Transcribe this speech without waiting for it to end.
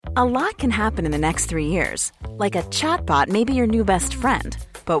A lot can happen in the next 3 years. Like a chatbot may be your new best friend.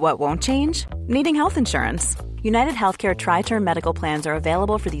 But what won't change? Needing health insurance. United Healthcare Tri-Term Medical Plans are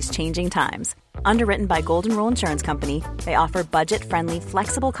available for these changing times. Underwritten by Golden Rule Insurance Company, they offer budget-friendly,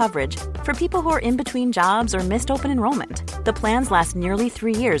 flexible coverage for people who are in between jobs or missed open enrollment. The plans last nearly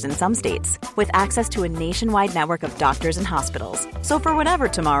 3 years in some states, with access to a nationwide network of doctors and hospitals. So for whatever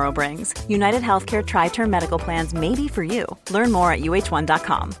tomorrow brings, United Healthcare Tri-Term Medical Plans may be for you. Learn more at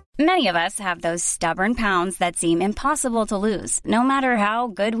uh1.com. Many of us have those stubborn pounds that seem impossible to lose, no matter how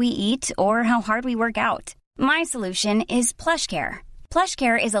good we eat or how hard we work out. My solution is PlushCare.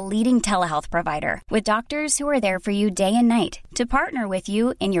 PlushCare is a leading telehealth provider with doctors who are there for you day and night to partner with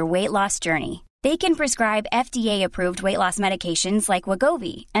you in your weight loss journey. They can prescribe FDA-approved weight loss medications like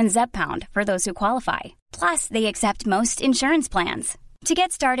Wegovy and Zepbound for those who qualify. Plus, they accept most insurance plans. To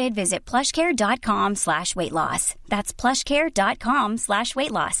get started, visit plushcare.com/weightloss. That's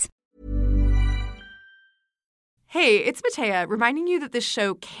plushcare.com/weightloss. Hey, it's Matea, reminding you that this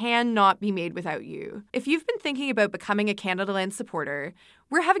show cannot be made without you. If you've been thinking about becoming a Canadaland supporter,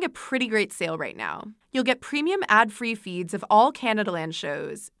 we're having a pretty great sale right now. You'll get premium ad-free feeds of all Canadaland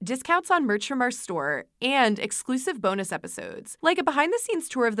shows, discounts on merch from our store, and exclusive bonus episodes, like a behind-the-scenes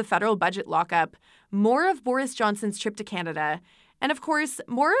tour of the federal budget lockup, more of Boris Johnson's trip to Canada, and of course,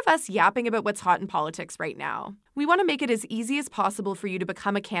 more of us yapping about what's hot in politics right now. We want to make it as easy as possible for you to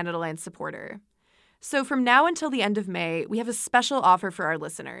become a Canadaland supporter. So from now until the end of May, we have a special offer for our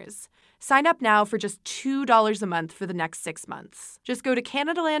listeners. Sign up now for just $2 a month for the next 6 months. Just go to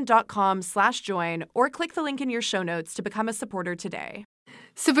canadaland.com/join or click the link in your show notes to become a supporter today.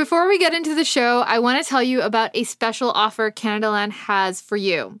 So before we get into the show, I want to tell you about a special offer Canadaland has for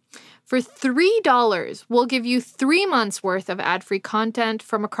you. For $3, we'll give you 3 months worth of ad-free content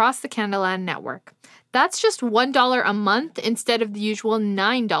from across the Canadaland network. That's just $1 a month instead of the usual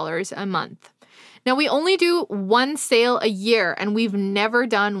 $9 a month. Now, we only do one sale a year, and we've never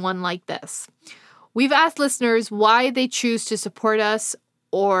done one like this. We've asked listeners why they choose to support us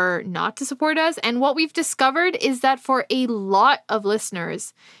or not to support us, and what we've discovered is that for a lot of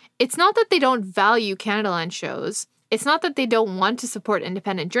listeners, it's not that they don't value Canadaland shows, it's not that they don't want to support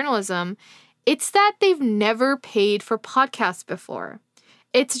independent journalism, it's that they've never paid for podcasts before.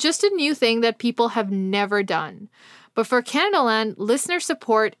 It's just a new thing that people have never done. But for Canadaland, listener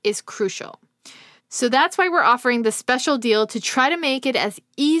support is crucial. So that's why we're offering this special deal to try to make it as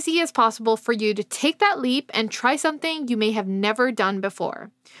easy as possible for you to take that leap and try something you may have never done before.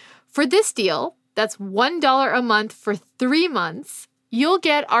 For this deal, that's $1 a month for 3 months, you'll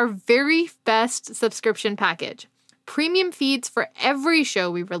get our very best subscription package. Premium feeds for every show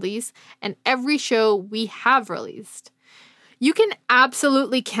we release and every show we have released. You can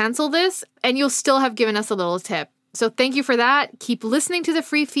absolutely cancel this and you'll still have given us a little tip. So thank you for that. Keep listening to the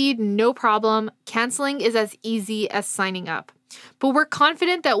free feed, no problem. Canceling is as easy as signing up. But we're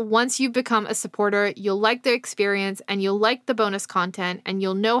confident that once you've become a supporter, you'll like the experience and you'll like the bonus content and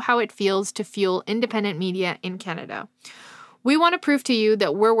you'll know how it feels to fuel independent media in Canada. We want to prove to you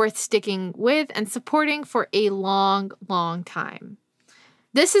that we're worth sticking with and supporting for a long, long time.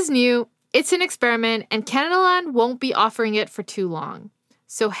 This is new, it's an experiment, and Canadaland won't be offering it for too long.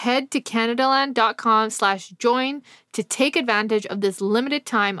 So head to canadaland.com/join to take advantage of this limited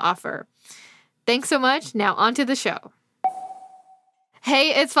time offer. Thanks so much. Now on to the show.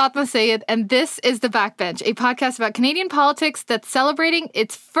 Hey, it's Fatma Sayed, and this is The Backbench, a podcast about Canadian politics that's celebrating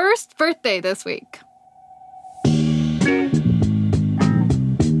its first birthday this week.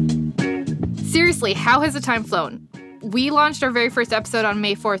 Seriously, how has the time flown? We launched our very first episode on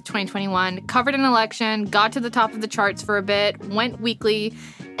May 4th, 2021, covered an election, got to the top of the charts for a bit, went weekly,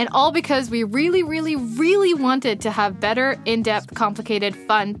 and all because we really, really, really wanted to have better, in-depth, complicated,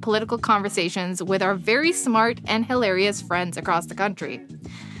 fun political conversations with our very smart and hilarious friends across the country.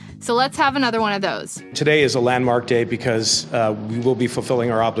 So let's have another one of those. Today is a landmark day because we will be fulfilling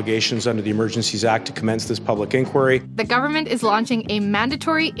our obligations under the Emergencies Act to commence this public inquiry. The government is launching a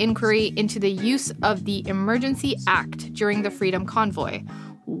mandatory inquiry into the use of the Emergency Act during the Freedom Convoy.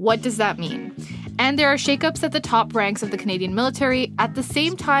 What does that mean? And there are shakeups at the top ranks of the Canadian military at the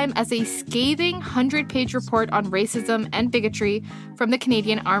same time as a scathing 100-page report on racism and bigotry from the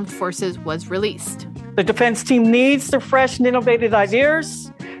Canadian Armed Forces was released. The defense team needs their fresh and innovative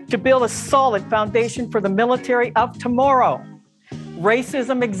ideas to build a solid foundation for the military of tomorrow.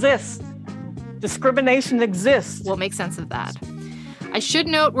 Racism exists. Discrimination exists. We'll make sense of that. I should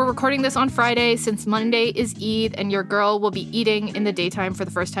note we're recording this on Friday since Monday is Eid and your girl will be eating in the daytime for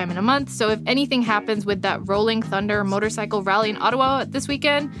the first time in a month. So if anything happens with that Rolling Thunder motorcycle rally in Ottawa this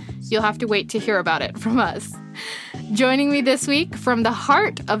weekend, you'll have to wait to hear about it from us. Joining me this week from the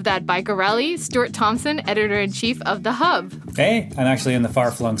heart of that biker rally, Stuart Thompson, editor-in-chief of The Hub. Hey, I'm actually in the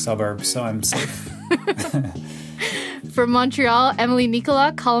far-flung suburbs, so I'm safe. From Montreal, Emily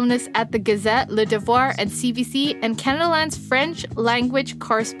Nicolas, columnist at the Gazette, Le Devoir, and CBC, and Canadaland's French language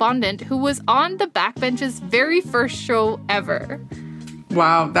correspondent who was on the Backbench's very first show ever.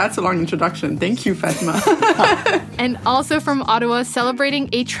 Wow, that's a long introduction. Thank you, Fatima. And also from Ottawa, celebrating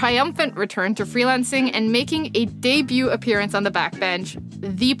a triumphant return to freelancing and making a debut appearance on the Backbench,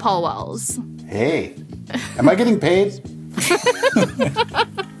 the Paul Wells. Hey, am I getting paid?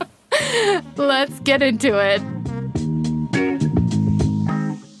 Let's get into it.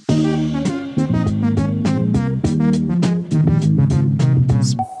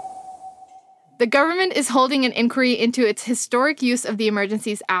 The government is holding an inquiry into its historic use of the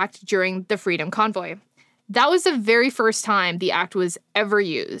Emergencies Act during the Freedom Convoy. That was the very first time the act was ever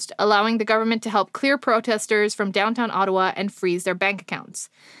used, allowing the government to help clear protesters from downtown Ottawa and freeze their bank accounts.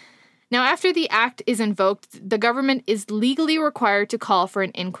 Now, after the act is invoked, the government is legally required to call for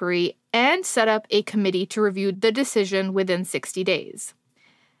an inquiry and set up a committee to review the decision within 60 days.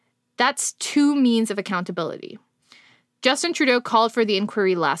 That's two means of accountability. Justin Trudeau called for the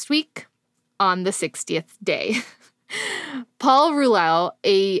inquiry last week, on the 60th day. Paul Rouleau,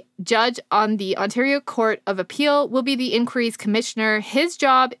 a judge on the Ontario Court of Appeal, will be the inquiry's commissioner. His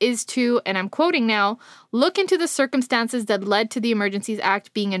job is to, and I'm quoting now, look into the circumstances that led to the Emergencies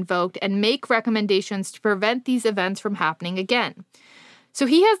Act being invoked and make recommendations to prevent these events from happening again. So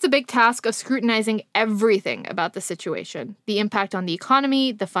he has the big task of scrutinizing everything about the situation, the impact on the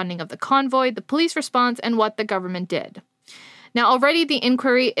economy, the funding of the convoy, the police response, and what the government did. Now, already the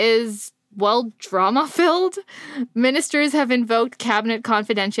inquiry is drama-filled. Ministers have invoked cabinet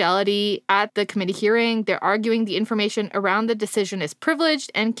confidentiality at the committee hearing. They're arguing the information around the decision is privileged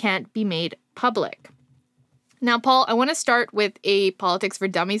and can't be made public. Now, Paul, I want to start with a Politics for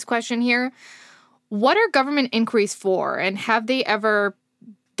Dummies question here. What are government inquiries for, and have they ever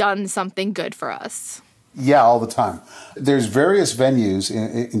done something good for us? Yeah, all the time. There's various venues,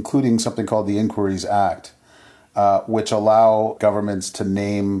 including something called the Inquiries Act, which allow governments to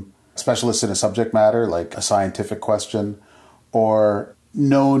name specialists in a subject matter, like a scientific question, or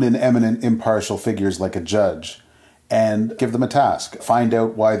known and eminent impartial figures like a judge, and give them a task. Find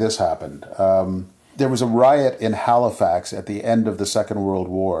out why this happened. There was a riot in Halifax at the end of the Second World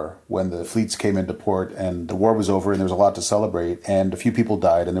War when the fleets came into port and the war was over and there was a lot to celebrate, and a few people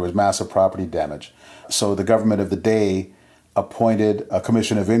died and there was massive property damage. So the government of the day appointed a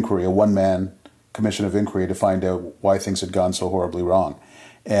commission of inquiry, a one-man commission of inquiry, to find out why things had gone so horribly wrong.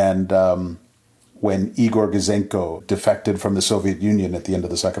 And when Igor Gouzenko defected from the Soviet Union at the end of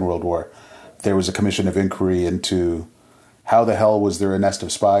the Second World War, there was a commission of inquiry into how the hell was there a nest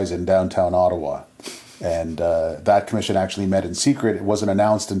of spies in downtown Ottawa. And that commission actually met in secret. It wasn't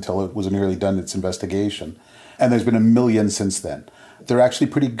announced until it was nearly done its investigation. And there's been a million since then. They're actually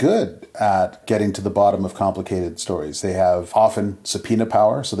pretty good at getting to the bottom of complicated stories. They have often subpoena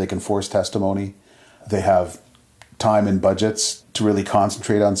power, so they can force testimony. They have time and budgets to really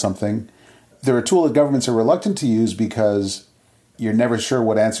concentrate on something. They're a tool that governments are reluctant to use because you're never sure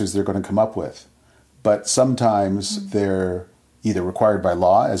what answers they're going to come up with. But sometimes they're either required by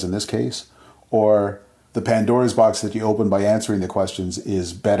law, as in this case, or the Pandora's box that you open by answering the questions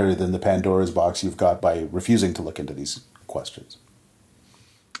is better than the Pandora's box you've got by refusing to look into these questions.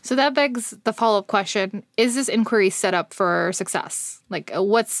 So that begs the follow-up question, is this inquiry set up for success?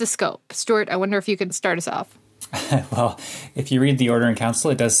 What's the scope? Stuart, I wonder if you can start us off. Well, if you read the Order in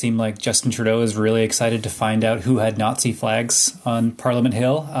Council, it does seem like Justin Trudeau is really excited to find out who had Nazi flags on Parliament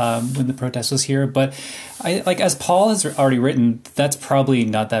Hill when the protest was here. But as Paul has already written, that's probably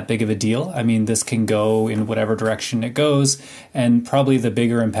not that big of a deal. I mean, this can go in whatever direction it goes. And probably the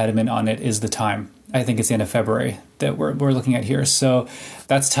bigger impediment on it is the time. I think it's the end of February that we're looking at here. So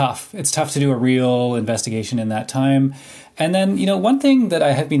that's tough. It's tough to do a real investigation in that time. And then, one thing that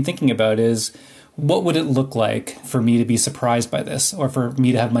I have been thinking about is, what would it look like for me to be surprised by this, or for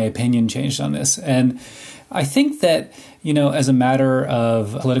me to have my opinion changed on this? And I think that, as a matter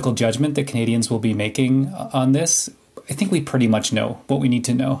of political judgment that Canadians will be making on this, I think we pretty much know what we need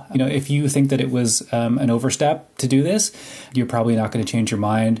to know. If you think that it was an overstep to do this, you're probably not going to change your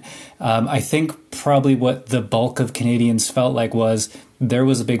mind. I think probably what the bulk of Canadians felt like was there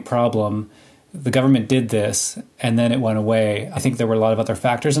was a big problem. The government did this, and then it went away. I think there were a lot of other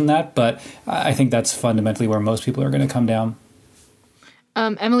factors in that, but I think that's fundamentally where most people are going to come down.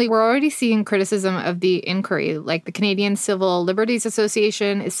 Emily, we're already seeing criticism of the inquiry. Like the Canadian Civil Liberties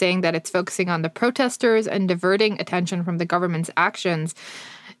Association is saying that it's focusing on the protesters and diverting attention from the government's actions.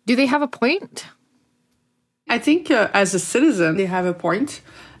 Do they have a point? I think as a citizen, they have a point.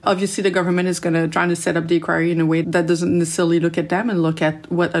 Obviously, the government is going to try to set up the inquiry in a way that doesn't necessarily look at them and look at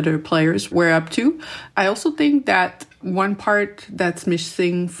what other players were up to. I also think that one part that's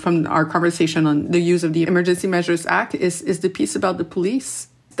missing from our conversation on the use of the Emergency Measures Act is the piece about the police.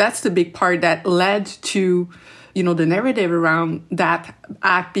 That's the big part that led to, the narrative around that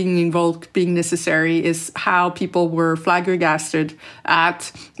act being invoked, being necessary, is how people were flabbergasted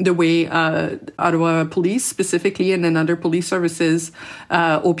at the way Ottawa Police specifically, and then other police services,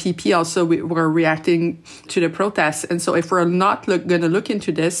 OPP also, were reacting to the protests. And so if we're not going to look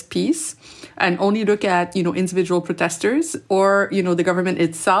into this piece and only look at, individual protesters or, the government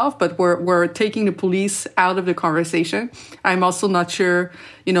itself, but we're taking the police out of the conversation, I'm also not sure,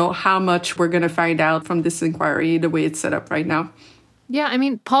 how much we're going to find out from this inquiry, the way it's set up right now. Yeah, I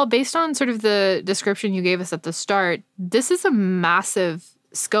mean, Paul, based on sort of the description you gave us at the start, this is a massive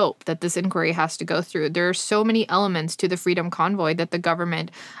scope that this inquiry has to go through. There are so many elements to the Freedom Convoy that the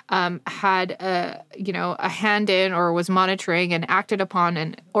government had a hand in, or was monitoring and acted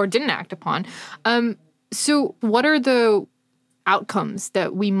upon, or didn't act upon. So what are the outcomes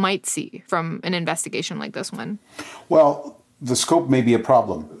that we might see from an investigation like this one? Well, the scope may be a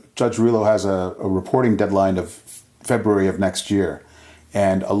problem. Judge Rouleau has a reporting deadline of February of next year.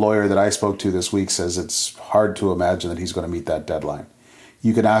 And a lawyer that I spoke to this week says it's hard to imagine that he's going to meet that deadline.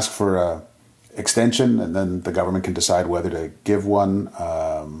 You can ask for an extension, and then the government can decide whether to give one.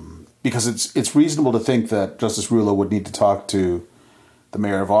 Because it's reasonable to think that Justice Rouleau would need to talk to the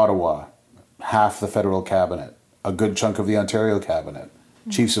Mayor of Ottawa, half the federal cabinet, a good chunk of the Ontario cabinet,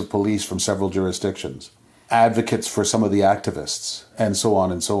 chiefs of police from several jurisdictions, advocates for some of the activists, and so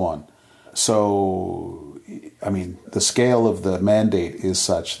on and so on. So, I mean, the scale of the mandate is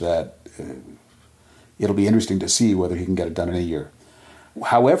such that it'll be interesting to see whether he can get it done in a year.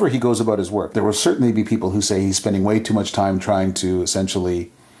 However he goes about his work, there will certainly be people who say he's spending way too much time trying to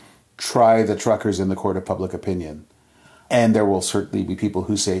essentially try the truckers in the court of public opinion. And there will certainly be people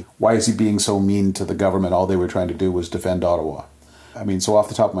who say, why is he being so mean to the government? All they were trying to do was defend Ottawa. I mean, so off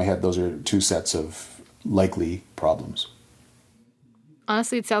the top of my head, those are two sets of likely problems.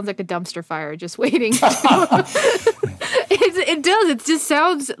 Honestly, it sounds like a dumpster fire just waiting. It does. It just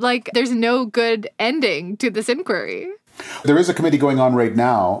sounds like there's no good ending to this inquiry. There is a committee going on right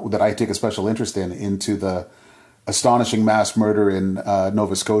now that I take a special interest in, into the astonishing mass murder in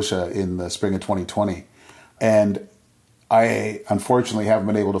Nova Scotia in the spring of 2020. And I unfortunately haven't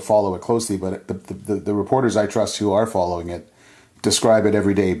been able to follow it closely, but the reporters I trust who are following it describe it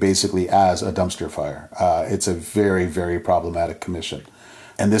every day basically as a dumpster fire. It's a very, very problematic commission.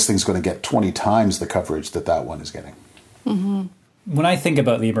 And this thing's going to get 20 times the coverage that one is getting. Mm-hmm. When I think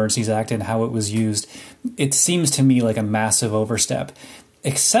about the Emergencies Act and how it was used, it seems to me like a massive overstep,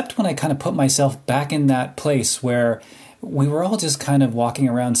 except when I kind of put myself back in that place where we were all just kind of walking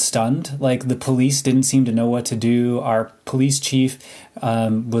around stunned. Like the police didn't seem to know what to do. Our police chief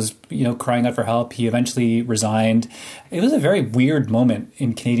was, crying out for help. He eventually resigned. It was a very weird moment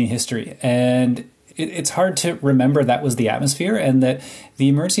in Canadian history. And it's hard to remember that was the atmosphere, and that the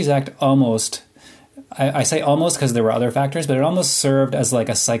Emergencies Act almost, I say almost because there were other factors, but it almost served as like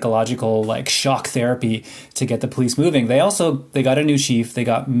a psychological shock therapy to get the police moving. They got a new chief. They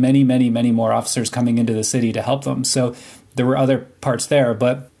got many, many, many more officers coming into the city to help them. So there were other parts there.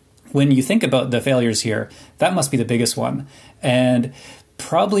 But when you think about the failures here, that must be the biggest one. And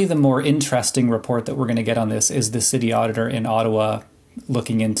probably the more interesting report that we're going to get on this is the city auditor in Ottawa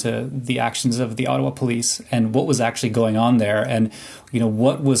looking into the actions of the Ottawa police and what was actually going on there, and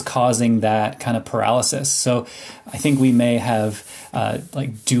what was causing that kind of paralysis. So I think we may have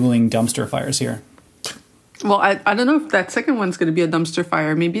dueling dumpster fires here. Well, I don't know if that second one's going to be a dumpster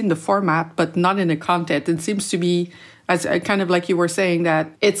fire, maybe in the format, but not in the content. It seems to be, as kind of like you were saying, that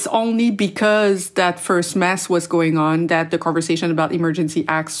it's only because that first mess was going on that the conversation about emergency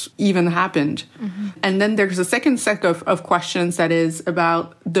acts even happened. Mm-hmm. And then there's a second set of questions that is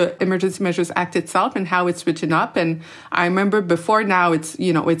about the Emergency Measures Act itself and how it's written up. And I remember before now it's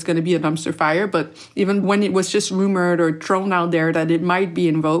going to be a dumpster fire, but even when it was just rumored or thrown out there that it might be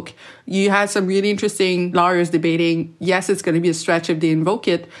invoked, you had some really interesting lawyers debating, yes, it's going to be a stretch if they invoke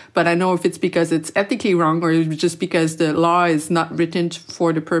it, but I know if it's because it's ethically wrong or it's just because the law is not written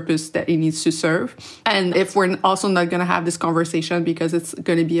for the purpose that it needs to serve. And if we're also not going to have this conversation because it's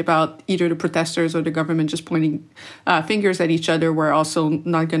going to be about either the protesters or the government just pointing fingers at each other, we're also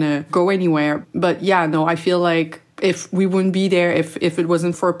not going to go anywhere. But yeah, no, I feel like if we wouldn't be there, if it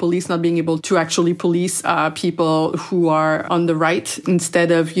wasn't for police not being able to actually police people who are on the right instead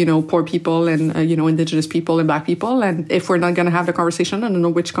of, poor people and, Indigenous people and Black people. And if we're not going to have the conversation, I don't know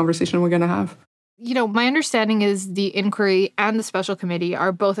which conversation we're going to have. my understanding is the inquiry and the special committee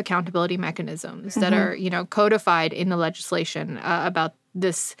are both accountability mechanisms that are, codified in the legislation about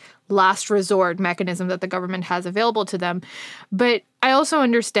this last resort mechanism that the government has available to them. But I also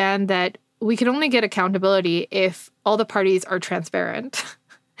understand that we can only get accountability if all the parties are transparent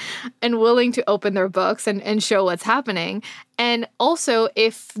and willing to open their books and show what's happening. And also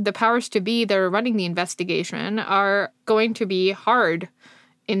if the powers to be that are running the investigation are going to be hard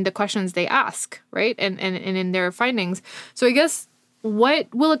in the questions they ask, right? And in their findings. So I guess, what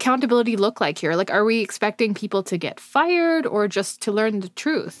will accountability look like here? Like, are we expecting people to get fired or just to learn the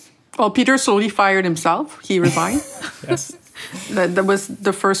truth? Well, Peter slowly fired himself. He resigned. Yes. That was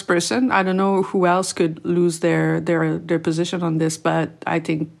the first person. I don't know who else could lose their position on this, but I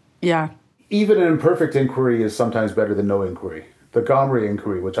think, yeah. Even an imperfect inquiry is sometimes better than no inquiry. The Gomery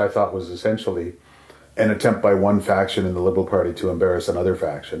inquiry, which I thought was essentially an attempt by one faction in the Liberal Party to embarrass another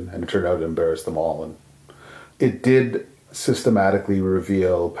faction, and it turned out to embarrass them all. And it did systematically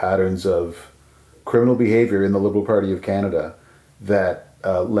reveal patterns of criminal behavior in the Liberal Party of Canada that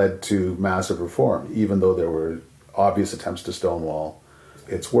led to massive reform, even though there were obvious attempts to stonewall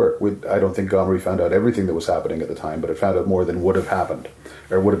its work. I don't think Gomery found out everything that was happening at the time, but it found out more than would have happened,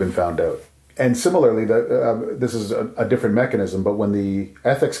 or would have been found out. And similarly, this is a different mechanism, but when the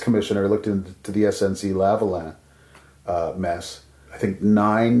ethics commissioner looked into the SNC-Lavalin mess, I think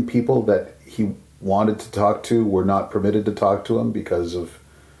 9 people that he wanted to talk to were not permitted to talk to him because of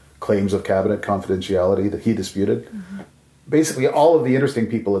claims of cabinet confidentiality that he disputed. Mm-hmm. Basically, all of the interesting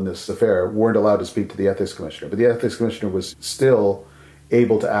people in this affair weren't allowed to speak to the ethics commissioner, but the ethics commissioner was still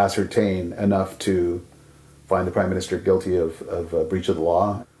able to ascertain enough to find the Prime Minister guilty of a breach of the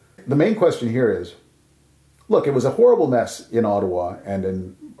law. The main question here is, look, it was a horrible mess in Ottawa and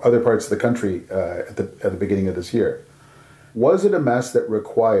in other parts of the country at the beginning of this year. Was it a mess that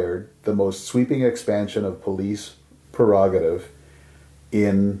required the most sweeping expansion of police prerogative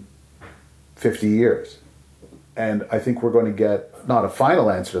in 50 years? And I think we're going to get not a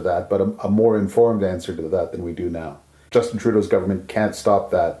final answer to that, but a more informed answer to that than we do now. Justin Trudeau's government can't stop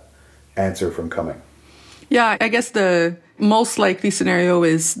that answer from coming. Yeah, I guess the most likely scenario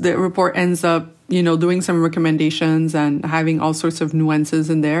is the report ends up, doing some recommendations and having all sorts of nuances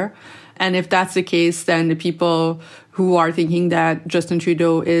in there. And if that's the case, then the people who are thinking that Justin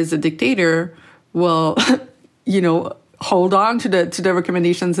Trudeau is a dictator will, hold on to the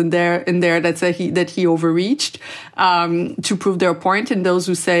recommendations in there that he overreached to prove their point. And those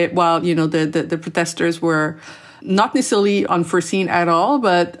who say, well, the protesters were not necessarily unforeseen at all,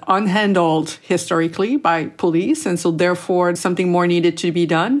 but unhandled historically by police. And so therefore something more needed to be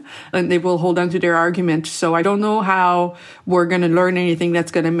done, and they will hold on to their argument. So I don't know how we're going to learn anything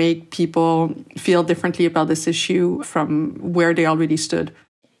that's going to make people feel differently about this issue from where they already stood.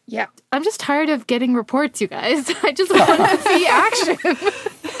 Yeah. I'm just tired of getting reports, you guys. I just want to see action.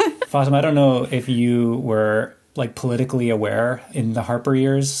 Fatima, I don't know if you were politically aware in the Harper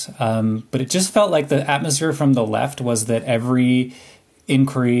years, but it just felt like the atmosphere from the left was that every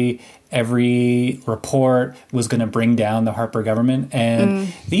inquiry, every report was going to bring down the Harper government.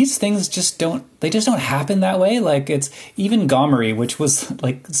 And these things just don't happen that way. It's even Gomery, which was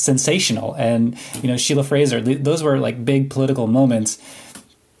sensational. And, Sheila Fraser, those were big political moments.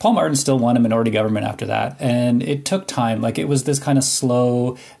 Paul Martin still won a minority government after that. And it took time. It was this kind of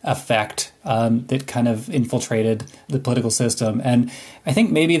slow effect that kind of infiltrated the political system. And I think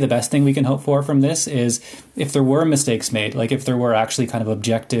maybe the best thing we can hope for from this is if there were mistakes made, if there were actually kind of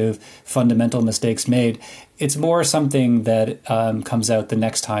objective, fundamental mistakes made, it's more something that comes out the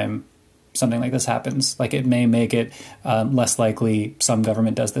next time something like this happens. It may make it less likely some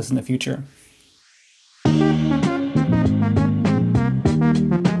government does this in the future.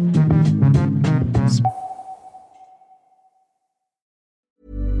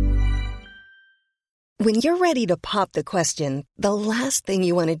 When you're ready to pop the question, the last thing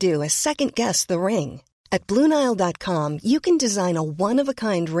you want to do is second-guess the ring. At BlueNile.com, you can design a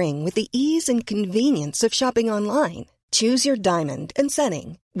one-of-a-kind ring with the ease and convenience of shopping online. Choose your diamond and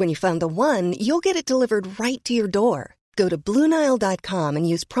setting. When you find the one, you'll get it delivered right to your door. Go to BlueNile.com and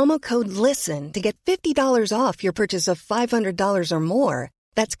use promo code LISTEN to get $50 off your purchase of $500 or more.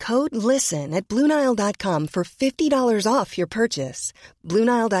 That's code LISTEN at BlueNile.com for $50 off your purchase.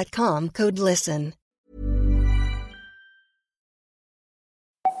 BlueNile.com, code LISTEN.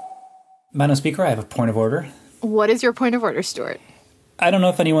 Madam Speaker, I have a point of order. What is your point of order, Stuart? I don't know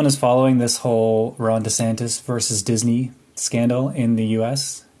if anyone is following this whole Ron DeSantis versus Disney scandal in the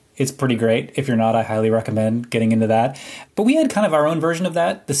U.S. It's pretty great. If you're not, I highly recommend getting into that. But we had kind of our own version of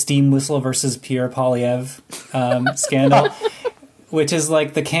that, the steam whistle versus Pierre Poilievre scandal. which is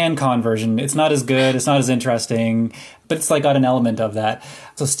like the CanCon version. It's not as good, it's not as interesting, but it's like got an element of that.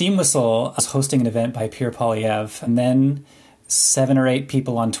 So Steam Whistle was hosting an event by Pierre Poilievre, and then 7 or 8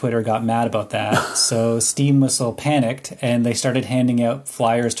 people on Twitter got mad about that. So Steam Whistle panicked, and they started handing out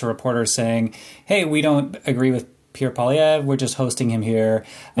flyers to reporters saying, hey, we don't agree with Pierre Poilievre, we're just hosting him here.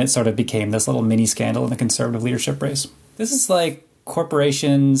 And it sort of became this little mini scandal in the Conservative leadership race. This is like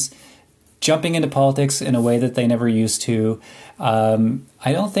corporations jumping into politics in a way that they never used to. I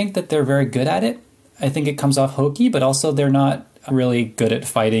don't think that they're very good at it. I think it comes off hokey, but also they're not really good at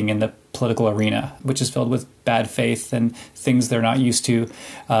fighting in the political arena, which is filled with bad faith and things they're not used to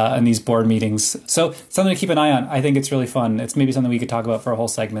in these board meetings. So something to keep an eye on. I think it's really fun. It's maybe something we could talk about for a whole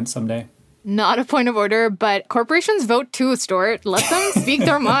segment someday. Not a point of order, but corporations vote too, Stuart. Let them speak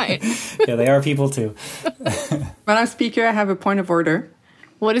their mind. Yeah, they are people too. Madam Speaker, I have a point of order.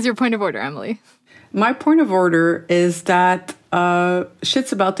 What is your point of order, Emily? My point of order is that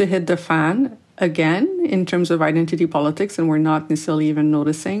shit's about to hit the fan again in terms of identity politics, and we're not necessarily even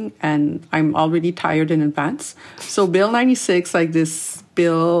noticing, and I'm already tired in advance. So Bill 96, like this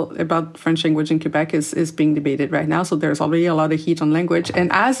bill about French language in Quebec, is being debated right now. So there's already a lot of heat on language.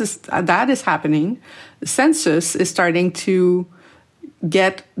 And as that is happening, the census is starting to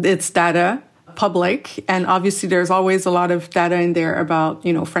get its data public, and obviously there's always a lot of data in there about,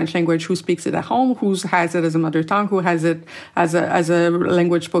 you know, French language, who speaks it at home, who has it as a mother tongue, who has it as a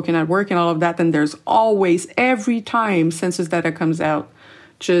language spoken at work, and all of that. And there's always, every time census data comes out,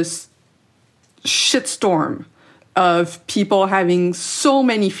 just shitstorm of people having so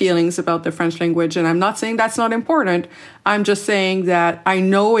many feelings about the French language. And I'm not saying that's not important. I'm just saying that I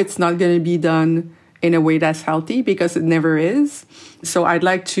know it's not going to be done in a way that's healthy, because it never is. So I'd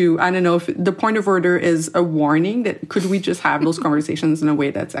like to, I don't know if the point of order is a warning that could we just have those conversations in a way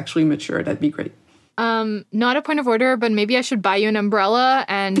that's actually mature? That'd be great. Not a point of order, but maybe I should buy you an umbrella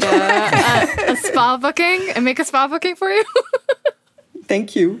and a spa booking and make a spa booking for you.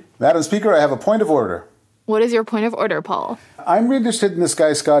 Thank you. Madam Speaker, I have a point of order. What is your point of order, Paul? I'm really interested in this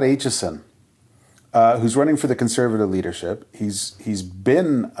guy, Scott Aitchison, who's running for the Conservative leadership. He's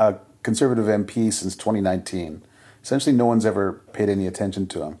been a Conservative MP since 2019. Essentially, no one's ever paid any attention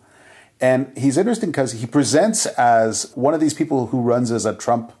to him. And he's interesting because he presents as one of these people who runs as a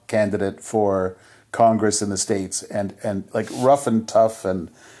Trump candidate for Congress in the States, and like rough and tough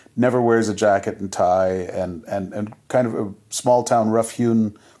and never wears a jacket and tie, and kind of a small town,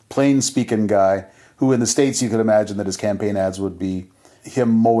 rough-hewn, plain-speaking guy who in the States you could imagine that his campaign ads would be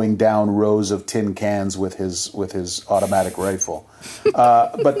him mowing down rows of tin cans with his automatic rifle.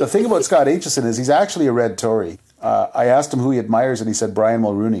 But the thing about Scott Aitchison is he's actually a red Tory. I asked him who he admires, and he said Brian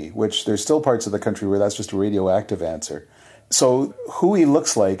Mulroney, which there's still parts of the country where that's just a radioactive answer. So who he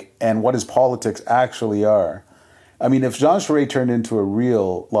looks like and what his politics actually are. I mean, if Jean Charest turned into a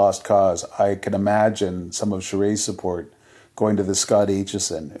real lost cause, I can imagine some of Charest's support going to the Scott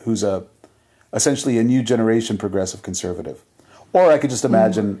Aitchison, who's essentially a new generation progressive conservative. Or I could just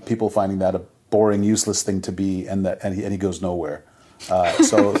imagine people finding that a boring, useless thing to be, and he goes nowhere.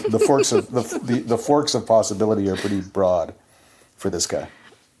 So the forks of possibility are pretty broad for this guy.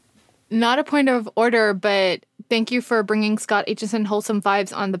 Not a point of order, but thank you for bringing Scott Aitchison wholesome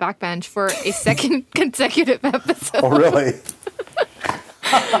vibes on the backbench for a second consecutive episode. Oh, really?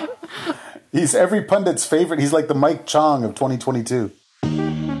 He's every pundit's favorite. He's like the Mike Chong of 2022.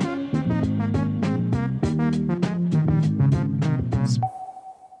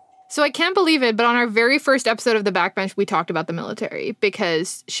 So I can't believe it, but on our very first episode of The Backbench, we talked about the military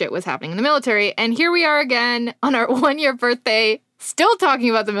because shit was happening in the military. And here we are again on our 1-year birthday, still talking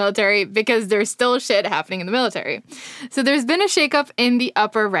about the military because there's still shit happening in the military. So there's been a shakeup in the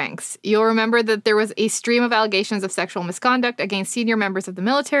upper ranks. You'll remember that there was a stream of allegations of sexual misconduct against senior members of the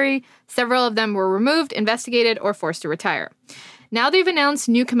military. Several of them were removed, investigated, or forced to retire. Now they've announced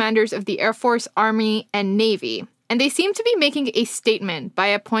new commanders of the Air Force, Army, and Navy. And they seem to be making a statement by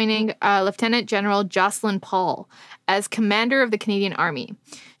appointing Lieutenant General Jocelyn Paul as commander of the Canadian Army.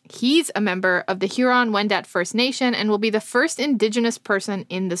 He's a member of the Huron-Wendat First Nation and will be the first Indigenous person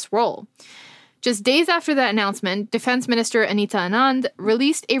in this role. Just days after that announcement, Defense Minister Anita Anand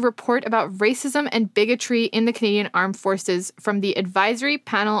released a report about racism and bigotry in the Canadian Armed Forces from the Advisory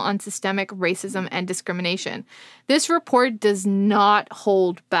Panel on Systemic Racism and Discrimination. This report does not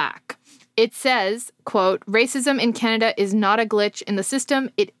hold back. It says, quote, racism in Canada is not a glitch in the system,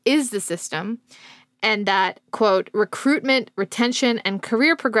 it is the system. And that, quote, recruitment, retention, and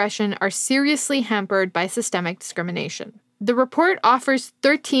career progression are seriously hampered by systemic discrimination. The report offers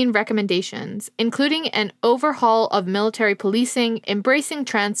 13 recommendations, including an overhaul of military policing, embracing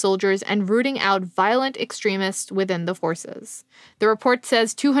trans soldiers, and rooting out violent extremists within the forces. The report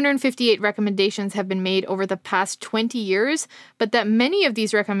says 258 recommendations have been made over the past 20 years, but that many of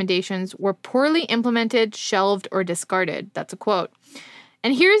these recommendations were poorly implemented, shelved, or discarded. That's a quote.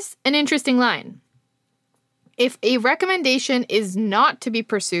 And here's an interesting line. If a recommendation is not to be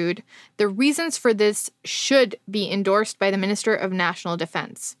pursued, the reasons for this should be endorsed by the Minister of National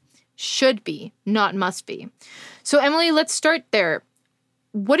Defense. Should be, not must be. So, Emily, let's start there.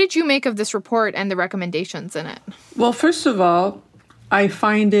 What did you make of this report and the recommendations in it? Well, first of all, I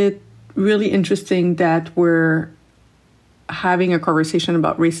find it really interesting that we're having a conversation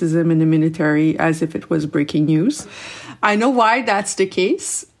about racism in the military as if it was breaking news. I know why that's the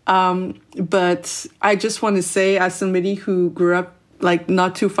case. But I just want to say, as somebody who grew up like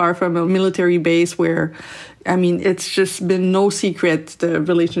not too far from a military base where, I mean, it's just been no secret, the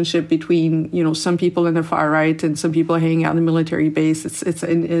relationship between, you know, some people in the far right and some people hanging out in the military base.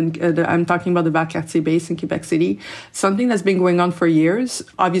 I'm talking about the Valcartier base in Quebec City, something that's been going on for years.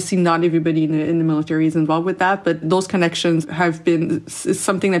 Obviously, not everybody in the military is involved with that, but those connections have been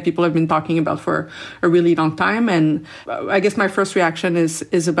something that people have been talking about for a really long time. And I guess my first reaction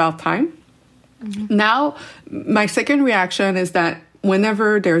is about time. Mm-hmm. Now, my second reaction is that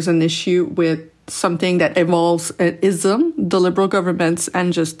whenever there's an issue with something that involves an ism, the Liberal governments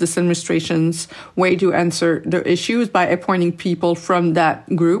and just this administration's way to answer the issues by appointing people from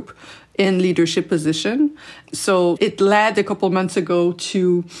that group in leadership position. So it led a couple months ago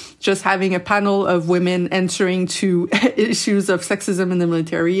to just having a panel of women answering to issues of sexism in the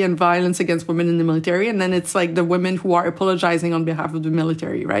military and violence against women in the military. And then it's like the women who are apologizing on behalf of the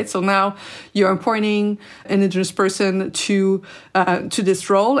military, right? So now you're appointing an Indigenous person to this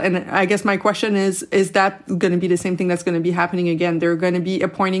role. And I guess my question is that going to be the same thing that's going to be happening again? They're going to be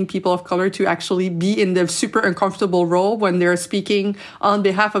appointing people of color to actually be in the super uncomfortable role when they're speaking on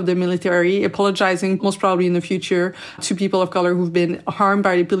behalf of the military, apologizing most probably in the future to people of color who've been harmed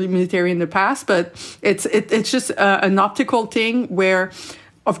by the military in the past. But it's just an optical thing where,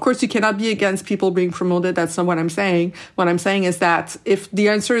 of course, you cannot be against people being promoted. That's not what I'm saying. What I'm saying is that if the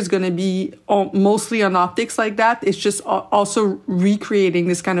answer is going to be mostly on optics like that, it's just also recreating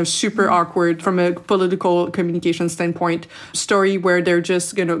this kind of super awkward, from a political communication standpoint, story where they're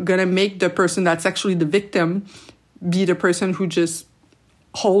just gonna make the person that's actually the victim be the person who just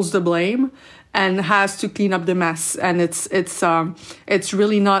holds the blame and has to clean up the mess. And it's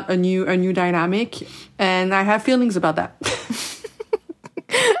really not a new dynamic. And I have feelings about that.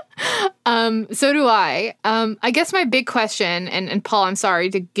 So do I. I guess my big question, and Paul, I'm sorry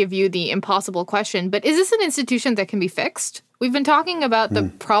to give you the impossible question, but is this an institution that can be fixed? We've been talking about the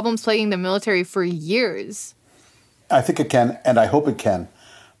problems plaguing the military for years. I think it can, and I hope it can.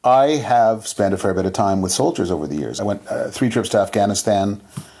 I have spent a fair bit of time with soldiers over the years. I went 3 trips to Afghanistan.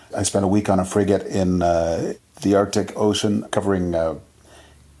 I spent a week on a frigate in the Arctic Ocean covering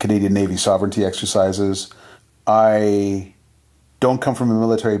Canadian Navy sovereignty exercises. I don't come from a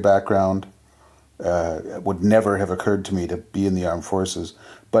military background. It would never have occurred to me to be in the armed forces.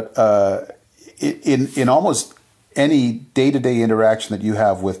 But in almost any day-to-day interaction that you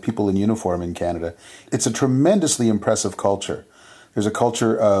have with people in uniform in Canada, it's a tremendously impressive culture. There's a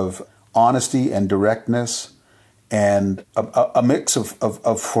culture of honesty and directness and a mix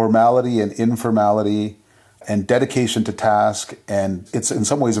of formality and informality and dedication to task. And it's in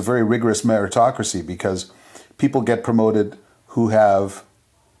some ways a very rigorous meritocracy, because people get promoted who have,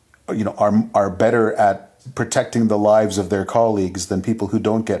 are better at protecting the lives of their colleagues than people who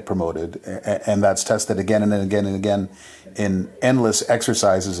don't get promoted. And that's tested again and again and again in endless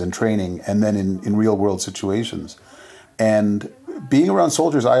exercises and training, and then in real world situations. And being around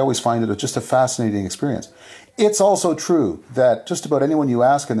soldiers, I always find it just a fascinating experience. It's also true that just about anyone you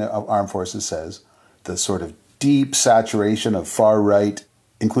ask in the armed forces says the sort of deep saturation of far right,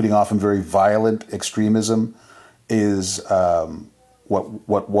 including often very violent extremism, is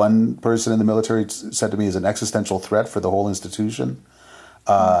what one person in the military said to me is an existential threat for the whole institution.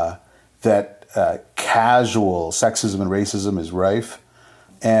 That casual sexism and racism is rife.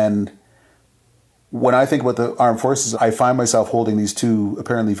 And when I think about the armed forces, I find myself holding these two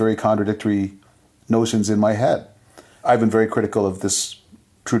apparently very contradictory notions in my head. I've been very critical of this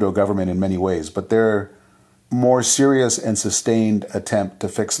Trudeau government in many ways, but their more serious and sustained attempt to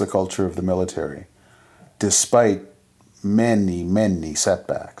fix the culture of the military, despite many, many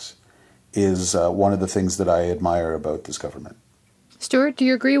setbacks, is one of the things that I admire about this government. Stuart, do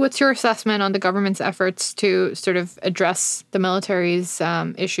you agree? What's your assessment on the government's efforts to sort of address the military's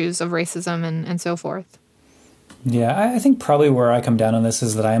issues of racism and so forth? Yeah, I think probably where I come down on this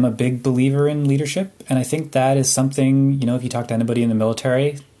is that I am a big believer in leadership. And I think that is something, if you talk to anybody in the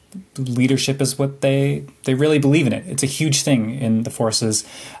military, leadership is what they really believe in it. It's a huge thing in the forces.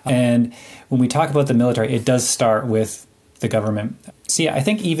 And when we talk about the military, it does start with the government. See, I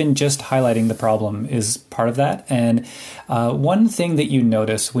think even just highlighting the problem is part of that. And one thing that you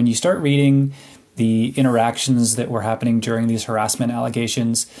notice when you start reading the interactions that were happening during these harassment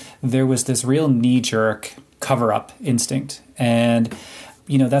allegations, there was this real knee-jerk cover-up instinct. And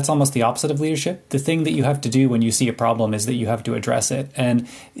that's almost the opposite of leadership. The thing that you have to do when you see a problem is that you have to address it. And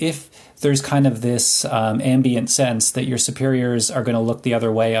if there's kind of this ambient sense that your superiors are going to look the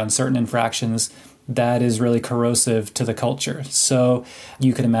other way on certain infractions, that is really corrosive to the culture. So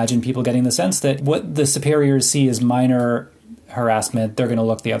you can imagine people getting the sense that what the superiors see as minor harassment, they're going to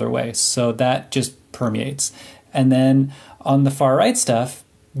look the other way. So that just permeates. And then on the far right stuff,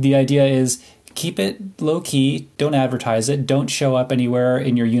 the idea is keep it low key, don't advertise it, don't show up anywhere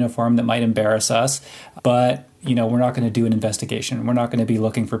in your uniform that might embarrass us. But, we're not going to do an investigation. We're not going to be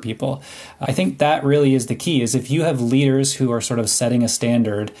looking for people. I think that really is the key, is if you have leaders who are sort of setting a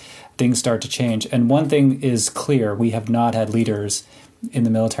standard, things start to change. And one thing is clear, we have not had leaders in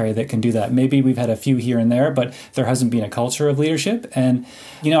the military that can do that. Maybe we've had a few here and there, but there hasn't been a culture of leadership. And,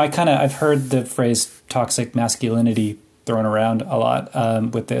 I've heard the phrase toxic masculinity thrown around a lot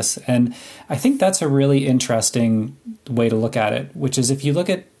with this. And I think that's a really interesting way to look at it, which is if you look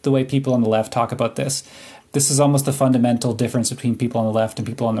at the way people on the left talk about this is almost the fundamental difference between people on the left and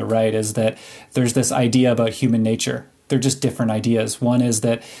people on the right, is that there's this idea about human nature. They're just different ideas. One is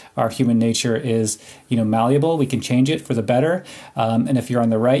that our human nature is, malleable. We can change it for the better. And if you're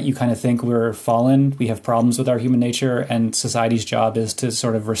on the right, you kind of think we're fallen. We have problems with our human nature, and society's job is to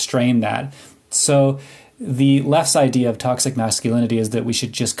sort of restrain that. So the left's idea of toxic masculinity is that we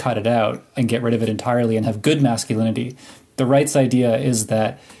should just cut it out and get rid of it entirely and have good masculinity. The right's idea is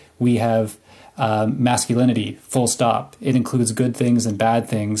that we have masculinity, full stop. It includes good things and bad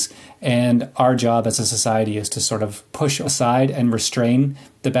things. And our job as a society is to sort of push aside and restrain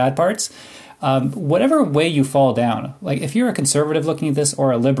the bad parts. Whatever way you fall down, like if you're a conservative looking at this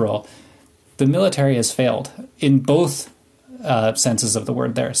or a liberal, the military has failed in both senses of the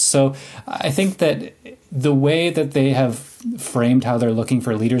word there. So I think that the way that they have framed how they're looking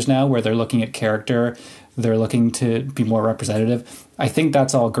for leaders now, where they're looking at character, they're looking to be more representative, I think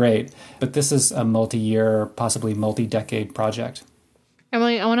that's all great. But this is a multi-year, possibly multi-decade project.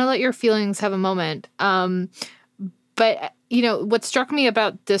 Emily, I want to let your feelings have a moment. But, what struck me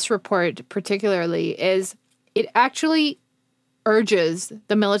about this report particularly is it actually urges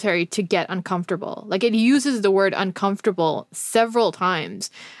the military to get uncomfortable. Like, it uses the word uncomfortable several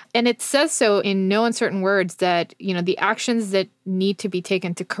times. And it says so in no uncertain words that, the actions that need to be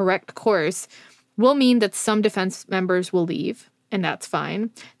taken to correct course will mean that some defense members will leave, and that's fine.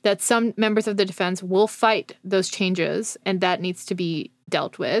 That some members of the defense will fight those changes, and that needs to be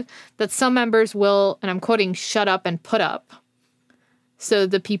dealt with. That some members will, and I'm quoting, shut up and put up. So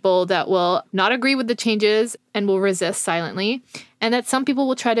the people that will not agree with the changes and will resist silently, and that some people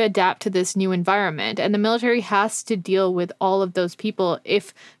will try to adapt to this new environment. And the military has to deal with all of those people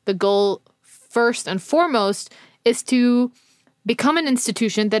if the goal, first and foremost, is to become an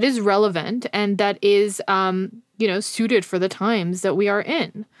institution that is relevant and that is, suited for the times that we are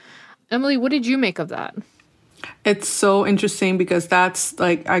in. Emily, what did you make of that? It's so interesting because that's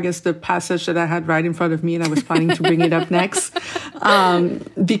I guess the passage that I had right in front of me, and I was planning to bring it up next.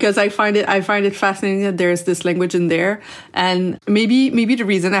 Because I find it fascinating that there's this language in there. And maybe the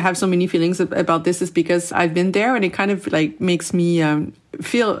reason I have so many feelings about this is because I've been there, and it kind of makes me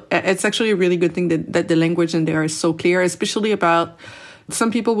feel it's actually a really good thing that the language in there is so clear, especially about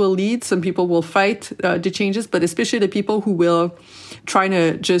some people will lead, some people will fight the changes, but especially the people who will try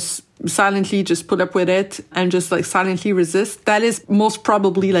to just silently just put up with it and just silently resist. That is most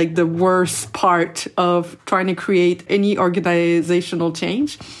probably the worst part of trying to create any organizational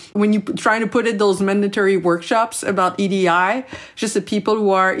change. When you try to put in those mandatory workshops about EDI, just the people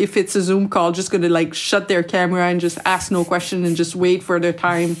who are, if it's a Zoom call, just going to shut their camera and just ask no question and just wait for their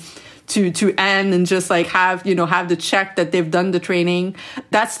time to end and just have the check that they've done the training.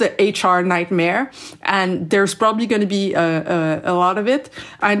 That's the HR nightmare. And there's probably going to be a lot of it.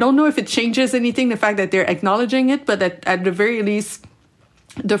 I don't know if it changes anything, the fact that they're acknowledging it, but at the very least,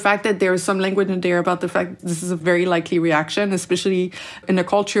 the fact that there is some language in there about the fact that this is a very likely reaction, especially in a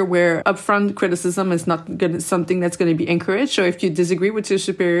culture where upfront criticism is not something that's going to be encouraged. So if you disagree with your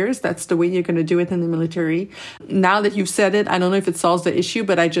superiors, that's the way you're going to do it in the military. Now that you've said it, I don't know if it solves the issue,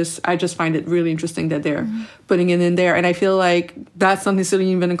 but I just find it really interesting that they're putting it in there. And I feel like that's not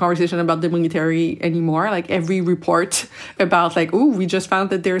necessarily even a conversation about the military anymore. Like every report about like, oh, we just found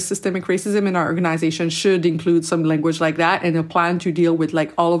that there's systemic racism in our organization should include some language like that and a plan to deal with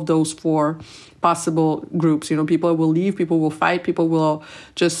like all of those 4 possible groups. People will leave, people will fight, people will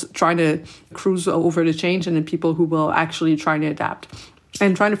just try to cruise over the change, and then people who will actually try to adapt.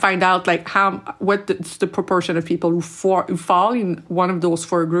 And trying to find out like what's the proportion of people who fall in one of those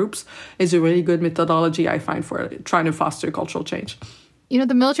 4 groups is a really good methodology, I find, for trying to foster cultural change.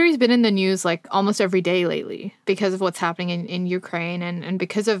 The military's been in the news like almost every day lately because of what's happening in Ukraine and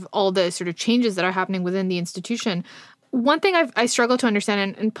because of all the sort of changes that are happening within the institution. One thing I struggle to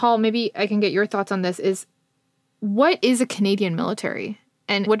understand, and Paul, maybe I can get your thoughts on this, is what is a Canadian military?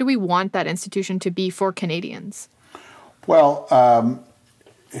 And what do we want that institution to be for Canadians? Well,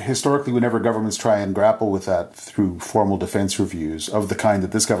 historically, whenever governments try and grapple with that through formal defense reviews of the kind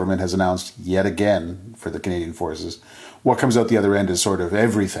that this government has announced yet again for the Canadian Forces, what comes out the other end is sort of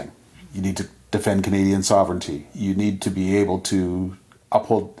everything. You need to defend Canadian sovereignty. You need to be able to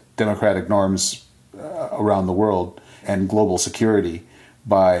uphold democratic norms around the world and global security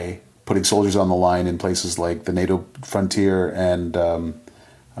by putting soldiers on the line in places like the NATO frontier and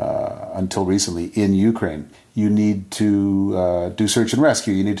until recently in Ukraine. You need to do search and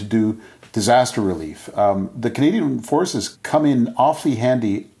rescue. You need to do disaster relief. The Canadian Forces come in awfully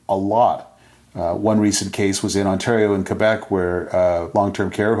handy a lot. One recent case was in Ontario and Quebec where long-term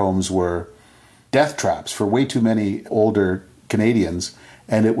care homes were death traps for way too many older Canadians.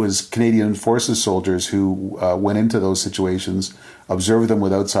 And it was Canadian Forces soldiers who went into those situations, observed them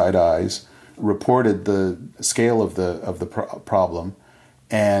with outside eyes, reported the scale of the problem,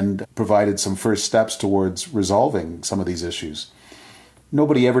 and provided some first steps towards resolving some of these issues.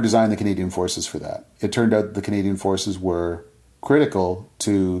 Nobody ever designed the Canadian Forces for that. It turned out the Canadian Forces were critical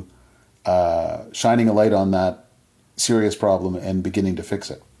to shining a light on that serious problem and beginning to fix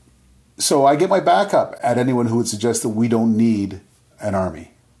it. So I get my back up at anyone who would suggest that we don't need an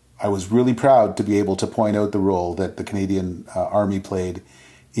army. I was really proud to be able to point out the role that the Canadian Army played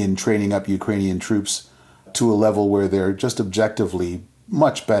in training up Ukrainian troops to a level where they're just objectively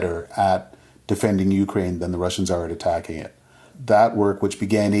much better at defending Ukraine than the Russians are at attacking it. That work, which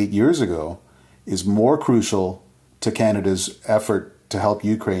began 8 years ago, is more crucial to Canada's effort to help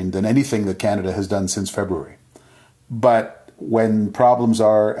Ukraine than anything that Canada has done since February. But when problems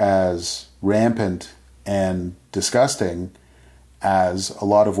are as rampant and disgusting as a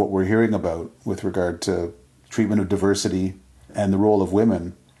lot of what we're hearing about with regard to treatment of diversity and the role of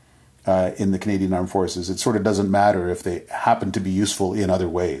women in the Canadian Armed Forces, it sort of doesn't matter if they happen to be useful in other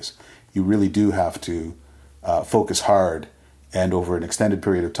ways. You really do have to focus hard and over an extended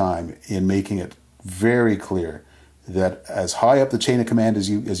period of time in making it very clear that as high up the chain of command as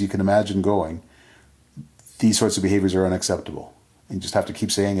you can imagine going, these sorts of behaviors are unacceptable. And you just have to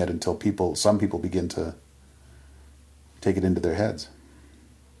keep saying it until some people begin to take it into their heads.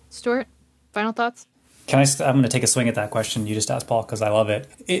 Stuart, final thoughts? I'm going to take a swing at that question you just asked, Paul, because I love it.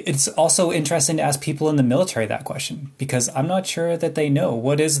 It's also interesting to ask people in the military that question, because I'm not sure that they know.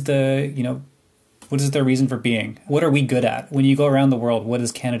 What is their reason for being? What are we good at? When you go around the world, what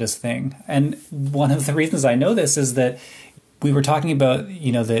is Canada's thing? And one of the reasons I know this is that we were talking about,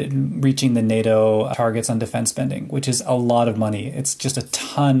 reaching the NATO targets on defense spending, which is a lot of money. It's just a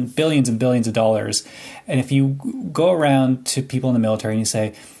ton, billions and billions of dollars. And if you go around to people in the military and you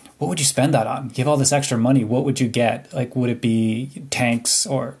say, what would you spend that on? You have all this extra money. What would you get? Like, would it be tanks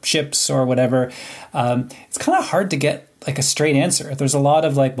or ships or whatever? It's kind of hard to get like a straight answer. There's a lot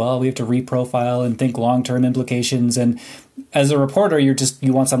of like, well, we have to reprofile and think long-term implications. And as a reporter, you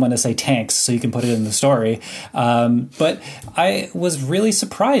want someone to say tanks so you can put it in the story. But I was really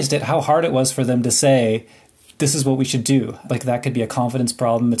surprised at how hard it was for them to say, this is what we should do. Like, that could be a confidence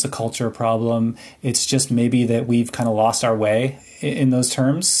problem. It's a culture problem. It's just maybe that we've kind of lost our way in those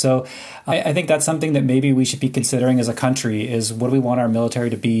terms. So I think that's something that maybe we should be considering as a country is, what do we want our military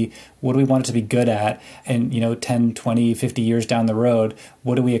to be? What do we want it to be good at? And, 10, 20, 50 years down the road,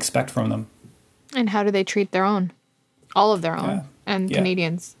 what do we expect from them? And how do they treat their own? All of their own and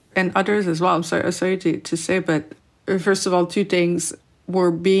Canadians. And others as well. I'm sorry to say, but first of all, two things.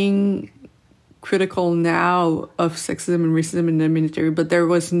 We're being critical now of sexism and racism in the military, but there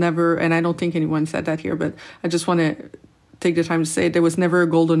was never, and I don't think anyone said that here, but I just want to take the time to say there was never a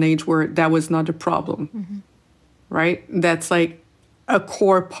golden age where that was not a problem, right? That's like, a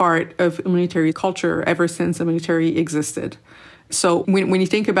core part of military culture ever since the military existed. So when you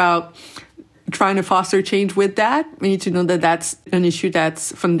think about trying to foster change with that, we need to know that that's an issue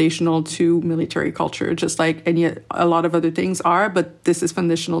that's foundational to military culture, just like a lot of other things are, but this is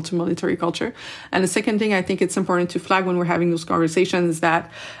foundational to military culture. And the second thing I think it's important to flag when we're having those conversations is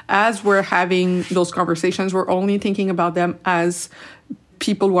that as we're having those conversations, we're only thinking about them as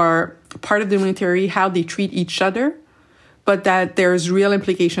people who are part of the military, how they treat each other, but that there's real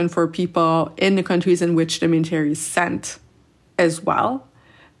implication for people in the countries in which the military is sent as well.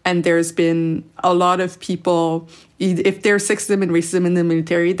 And there's been a lot of people, if there's sexism and racism in the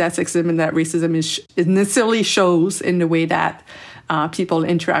military, that sexism and that racism it necessarily shows in the way that people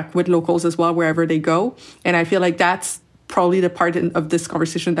interact with locals as well, wherever they go. And I feel like that's probably the part of this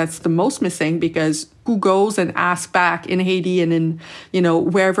conversation that's the most missing, because who goes and asks back in Haiti and in,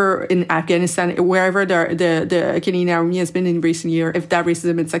 wherever in Afghanistan, wherever the Canadian Army has been in recent years, if that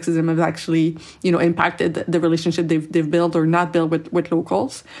racism and sexism have actually, impacted the relationship they've built or not built with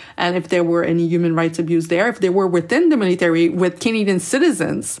locals. And if there were any human rights abuse there, if they were within the military with Canadian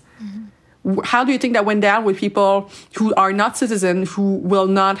citizens, how do you think that went down with people who are not citizens, who will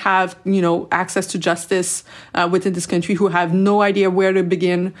not have, access to justice within this country, who have no idea where to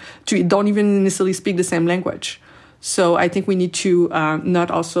begin, don't even necessarily speak the same language? So I think we need to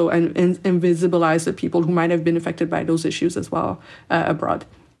not also invisibilize the people who might have been affected by those issues as well abroad.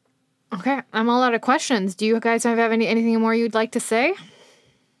 Okay, I'm all out of questions. Do you guys have anything more you'd like to say?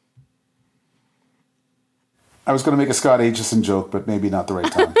 I was going to make a Scott Aitchison joke, but maybe not the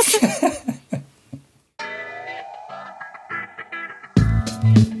right time.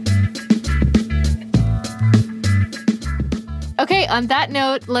 Okay, on that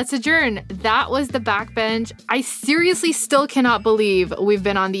note, let's adjourn. That was The Backbench. I seriously still cannot believe we've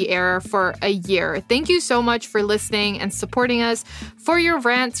been on the air for a year. Thank you so much for listening and supporting us, for your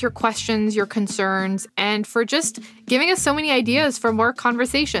rants, your questions, your concerns, and for just giving us so many ideas for more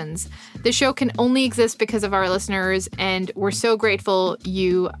conversations. The show can only exist because of our listeners, and we're so grateful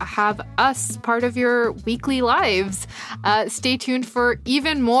you have us part of your weekly lives. Stay tuned for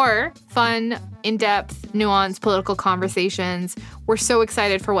even more fun, in-depth, nuanced political conversations. We're so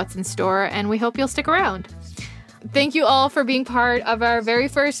excited for what's in store, and we hope you'll stick around. Thank you all for being part of our very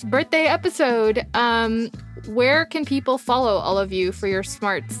first birthday episode. Where can people follow all of you for your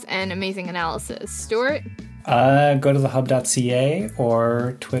smarts and amazing analysis? Stuart? Go to thehub.ca,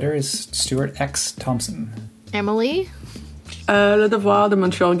 or Twitter is Stuart X Thompson. Emily? Le Devoir, the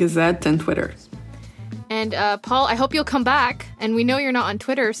Montreal Gazette, and Twitter. And Paul, I hope you'll come back. And we know you're not on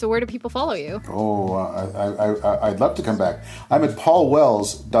Twitter, so where do people follow you? I'd love to come back. I'm at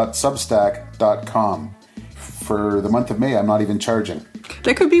paulwells.substack.com. For the month of May, I'm not even charging.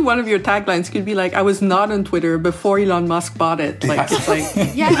 That could be one of your taglines. It could be like, I was not on Twitter before Elon Musk bought it. It's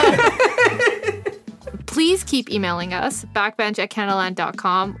like... Yeah. Please keep emailing us,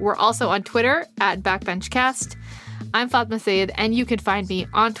 backbench@canadaland.com. We're also on Twitter @backbenchcast. I'm Fatma Sayed, and you can find me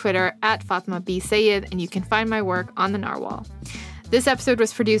on Twitter @FatmaBSayed, and you can find my work on the Narwhal. This episode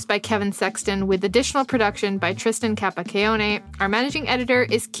was produced by Kevin Sexton with additional production by Tristan Capacione. Our managing editor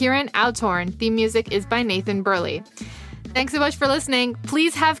is Kieran Althorn. Theme music is by Nathan Burley. Thanks so much for listening.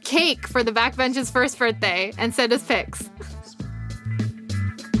 Please have cake for the Backbench's first birthday and send us pics.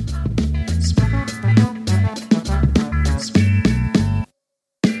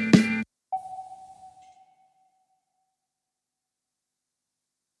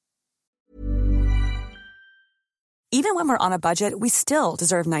 Even when we're on a budget, we still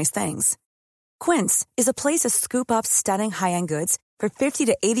deserve nice things. Quince is a place to scoop up stunning high-end goods for 50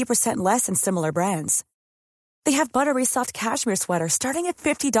 to 80% less than similar brands. They have buttery soft cashmere sweaters starting at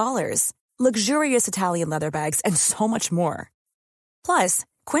 $50, luxurious Italian leather bags, and so much more. Plus,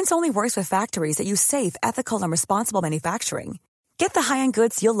 Quince only works with factories that use safe, ethical, and responsible manufacturing. Get the high-end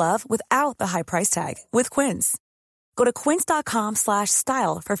goods you'll love without the high price tag with Quince. Go to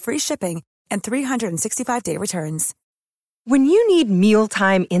quince.com/style for free shipping and 365-day returns. When you need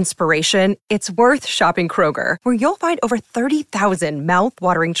mealtime inspiration, it's worth shopping Kroger, where you'll find over 30,000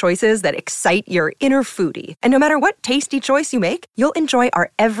 mouth-watering choices that excite your inner foodie. And no matter what tasty choice you make, you'll enjoy our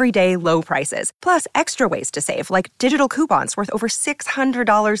everyday low prices, plus extra ways to save, like digital coupons worth over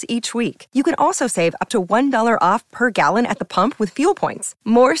 $600 each week. You can also save up to $1 off per gallon at the pump with fuel points.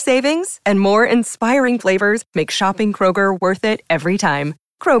 More savings and more inspiring flavors make shopping Kroger worth it every time.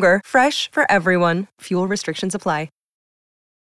 Kroger, fresh for everyone. Fuel restrictions apply.